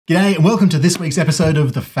G'day and welcome to this week's episode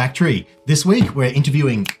of The Factory. This week we're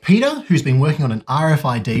interviewing Peter, who's been working on an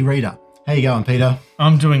RFID reader. How you going, Peter?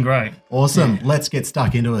 I'm doing great. Awesome. Yeah. Let's get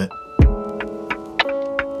stuck into it.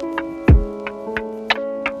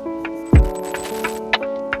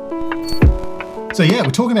 So yeah,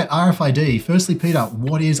 we're talking about RFID. Firstly, Peter,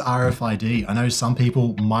 what is RFID? I know some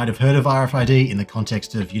people might have heard of RFID in the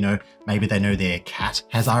context of, maybe they know their cat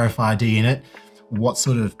has RFID in it. What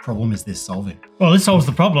sort of problem is this solving? Well, this solves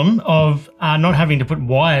the problem of not having to put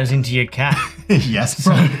wires into your cat. Yes,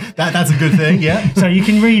 that's a good thing, yeah. So you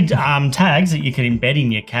can read tags that you can embed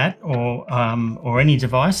in your cat or any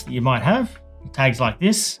device that you might have, tags like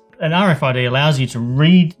this. An RFID allows you to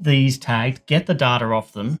read these tags, get the data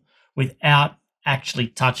off them without actually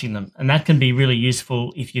touching them. And that can be really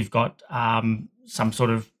useful if you've got something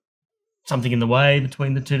in the way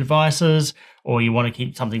between the two devices, or you want to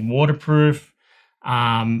keep something waterproof.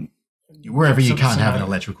 Wherever you can't have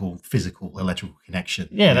an physical electrical connection.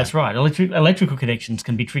 Yeah, that's right. Electrical connections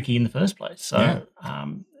can be tricky in the first place. So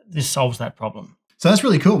this solves that problem. So that's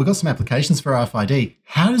really cool. We've got some applications for RFID.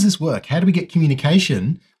 How does this work? How do we get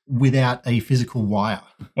communication without a physical wire?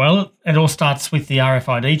 Well, it all starts with the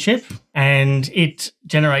RFID chip, and it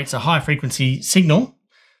generates a high frequency signal,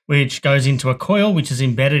 which goes into a coil, which is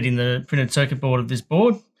embedded in the printed circuit board of this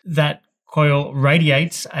board. That coil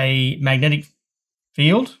radiates a magnetic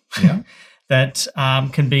field that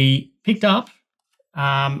can be picked up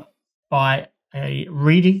by a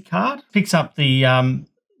reading card, picks up the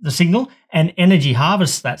signal and energy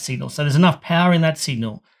harvests that signal. So there's enough power in that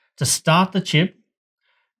signal to start the chip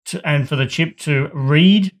and for the chip to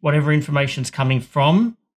read whatever information's coming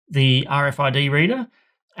from the RFID reader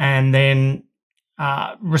and then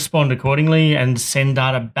respond accordingly and send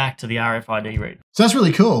data back to the RFID reader. So that's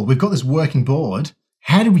really cool. We've got this working board.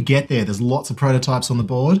 How did we get there? There's lots of prototypes on the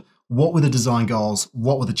board. What were the design goals?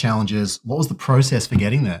 What were the challenges? What was the process for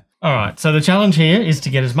getting there? All right. So the challenge here is to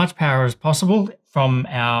get as much power as possible from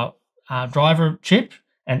our driver chip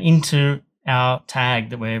and into our tag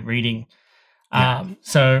that we're reading. And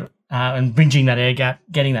bridging that air gap,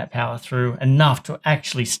 getting that power through enough to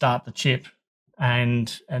actually start the chip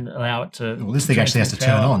and allow it to. Well, this thing actually has to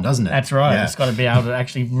turn on, doesn't it? That's right. Yeah. It's got to be able to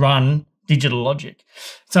actually run digital logic.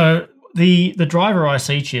 So the driver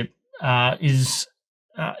IC chip outputs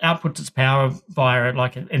its power via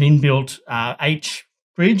like an inbuilt H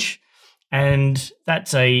bridge, and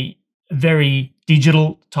that's a very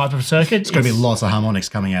digital type of circuit. It's going to be lots of harmonics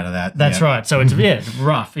coming out of that. That's right. So it's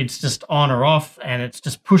rough. It's just on or off, and it's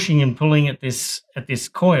just pushing and pulling at this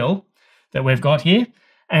coil that we've got here.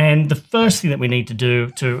 And the first thing that we need to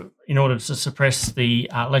do in order to suppress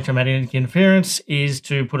the electromagnetic interference is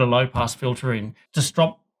to put a low pass filter in to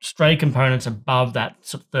stop stray components above that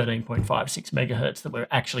sort of 13.56 megahertz that we're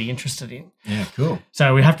actually interested in. Yeah, cool.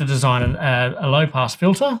 So we have to design a low pass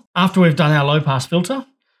filter. After we've done our low pass filter,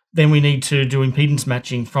 then we need to do impedance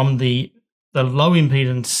matching from the low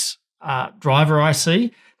impedance driver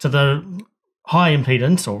IC to the high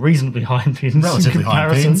impedance or reasonably high impedance, relatively high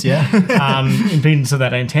impedance, impedance of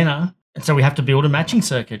that antenna. And so we have to build a matching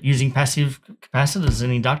circuit using passive capacitors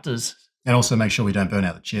and inductors. And also make sure we don't burn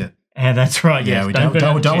out the chip. And that's right. Yeah, we don't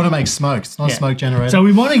want to make smoke. It's not a smoke generator. So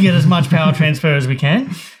we want to get as much power transfer as we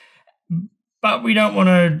can, but we don't want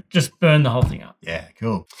to just burn the whole thing up. Yeah,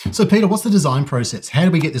 cool. So Peter, what's the design process? How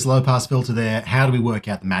do we get this low pass filter there? How do we work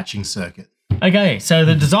out the matching circuit? Okay, so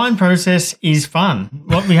the design process is fun.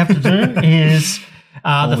 What we have to do is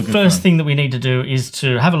the first thing that we need to do is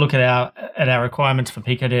to have a look at our requirements for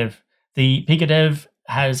PiicoDev. The PiicoDev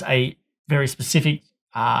has a very specific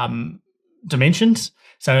dimensions.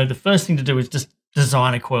 So the first thing to do is just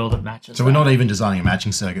design a coil that matches. So we're not even designing a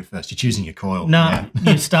matching circuit first. You're choosing your coil. No,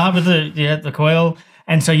 you start with the coil.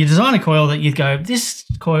 And so you design a coil that you go, this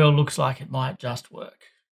coil looks like it might just work.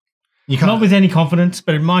 Not with any confidence,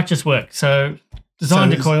 but it might just work. So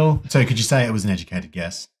design the coil. So could you say it was an educated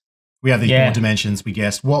guess? We have these board dimensions. We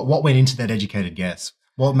guessed. What went into that educated guess?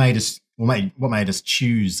 What made us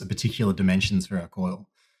choose a particular dimensions for our coil?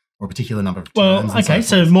 Or a particular number of turns? Well, okay,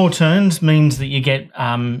 so more turns means that you get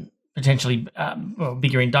potentially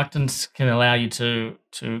bigger inductance can allow you to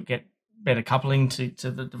get better coupling to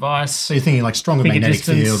the device. So you're thinking like stronger magnetic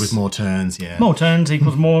field with more turns, yeah. More turns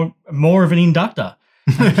equals more of an inductor.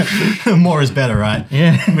 More is better, right?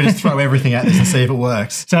 Yeah. We just throw everything at this and see if it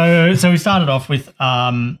works. So we started off with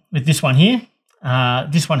this one here.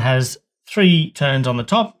 This one has 3 turns on the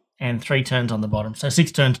top and 3 turns on the bottom. So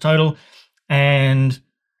 6 turns total, and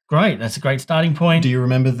great. That's a great starting point. Do you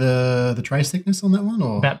remember the trace thickness on that one?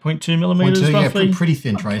 Or about 0.2 millimeters, 0.2, roughly. Yeah, pretty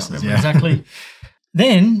thin traces. Yeah, exactly.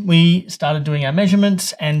 Then we started doing our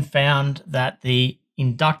measurements and found that the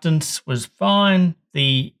inductance was fine.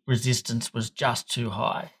 The resistance was just too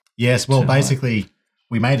high. Yes, well, basically,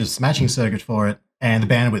 we made a matching circuit for it, and the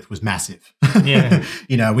bandwidth was massive. Yeah.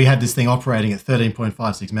 You know, we had this thing operating at 13.56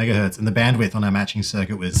 megahertz, and the bandwidth on our matching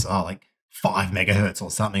circuit was like 5 megahertz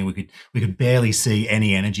or something. We could barely see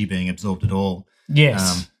any energy being absorbed at all.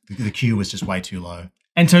 Yes. The Q was just way too low.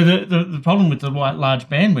 And so the problem with the large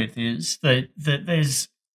bandwidth is that there's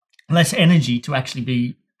less energy to actually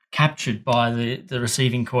be captured by the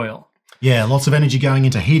receiving coil. Yeah, lots of energy going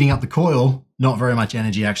into heating up the coil, not very much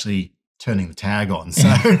energy actually turning the tag on. So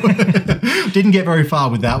didn't get very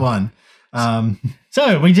far with that one.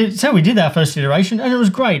 So we did our first iteration, and it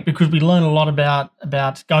was great because we learned a lot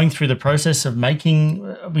about going through the process of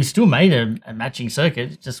making. We still made a matching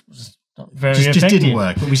circuit. It just was not very effective. Just didn't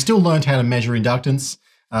work. But we still learned how to measure inductance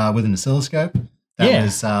with an oscilloscope. That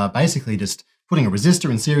was basically just putting a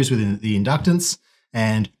resistor in series with the inductance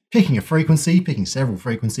and picking several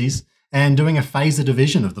frequencies, and doing a phasor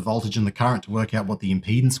division of the voltage and the current to work out what the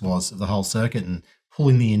impedance was of the whole circuit and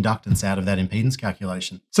pulling the inductance out of that impedance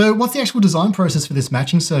calculation. So what's the actual design process for this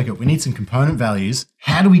matching circuit? We need some component values.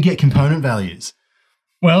 How do we get component values?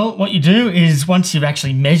 Well, what you do is once you've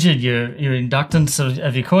actually measured your inductance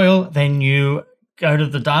of your coil, then you go to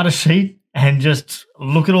the data sheet and just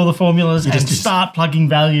look at all the formulas and start plugging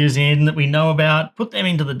values in that we know about, put them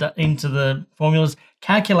into the formulas,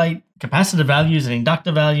 calculate capacitor values and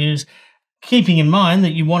inductor values, keeping in mind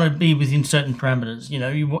that you want to be within certain parameters. You know,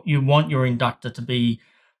 you want your inductor to be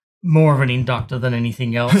more of an inductor than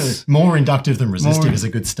anything else. More inductive than resistive is a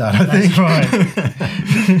good start, I think.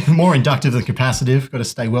 That's right. More inductive than capacitive. Got to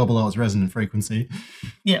stay well below its resonant frequency.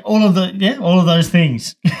 Yeah, all of those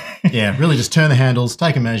things. Yeah, really just turn the handles,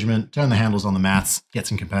 take a measurement, turn the handles on the maths, get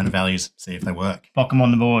some component values, see if they work. Pop them on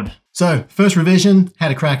the board. So, first revision,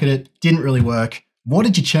 had a crack at it, didn't really work. What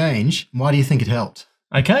did you change? Why do you think it helped?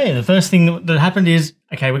 Okay, the first thing that happened is,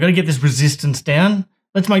 okay, we've got to get this resistance down.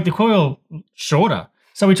 Let's make the coil shorter.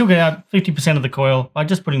 So we took out 50% of the coil by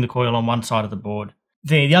just putting the coil on one side of the board.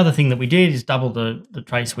 The other thing that we did is double the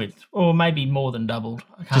trace width, or maybe more than doubled.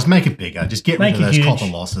 Just make it bigger. Just get rid of those copper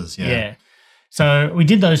losses. Yeah. So we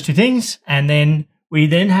did those two things, and then we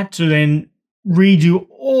had to redo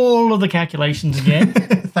all of the calculations again.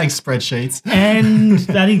 Thanks, spreadsheets. And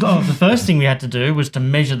the first thing we had to do was to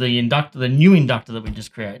measure the new inductor that we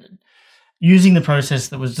just created, using the process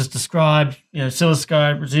that was just described. You know,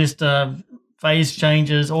 oscilloscope, resistor, phase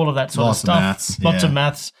changes, all of that sort of stuff. Lots of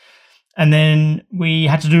maths. And then we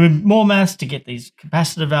had to do more maths to get these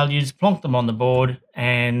capacitor values, plonk them on the board,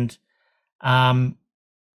 and then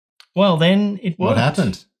it worked. What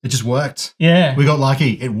happened? It just worked. Yeah. We got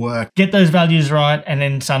lucky. It worked. Get those values right, and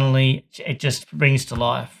then suddenly it just brings to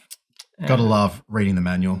life. Gotta love reading the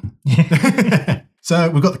manual. So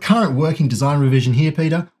we've got the current working design revision here,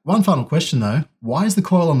 Peter. One final question though. Why is the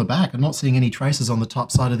coil on the back? I'm not seeing any traces on the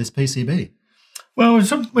top side of this PCB. Well,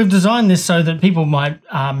 we've designed this so that people might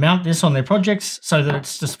mount this on their projects so that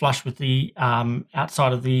it's just flush with the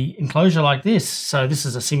outside of the enclosure like this. So this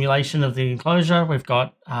is a simulation of the enclosure. We've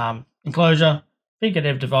got enclosure,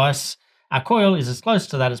 PiicoDev device. Our coil is as close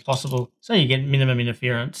to that as possible, so you get minimum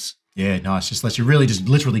interference. Yeah, nice. Just lets you really just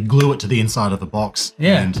literally glue it to the inside of the box.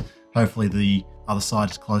 Yeah. And hopefully the other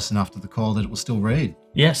side is close enough to the coil that it will still read.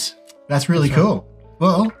 Yes. That's really cool.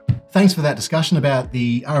 Well, thanks for that discussion about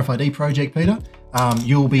the RFID project, Peter.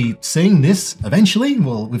 You'll be seeing this eventually.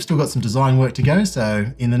 Well, we've still got some design work to go, so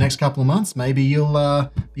in the next couple of months, maybe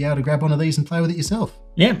you'll be able to grab one of these and play with it yourself.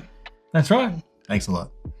 Yeah, that's right. Thanks a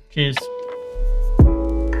lot. Cheers.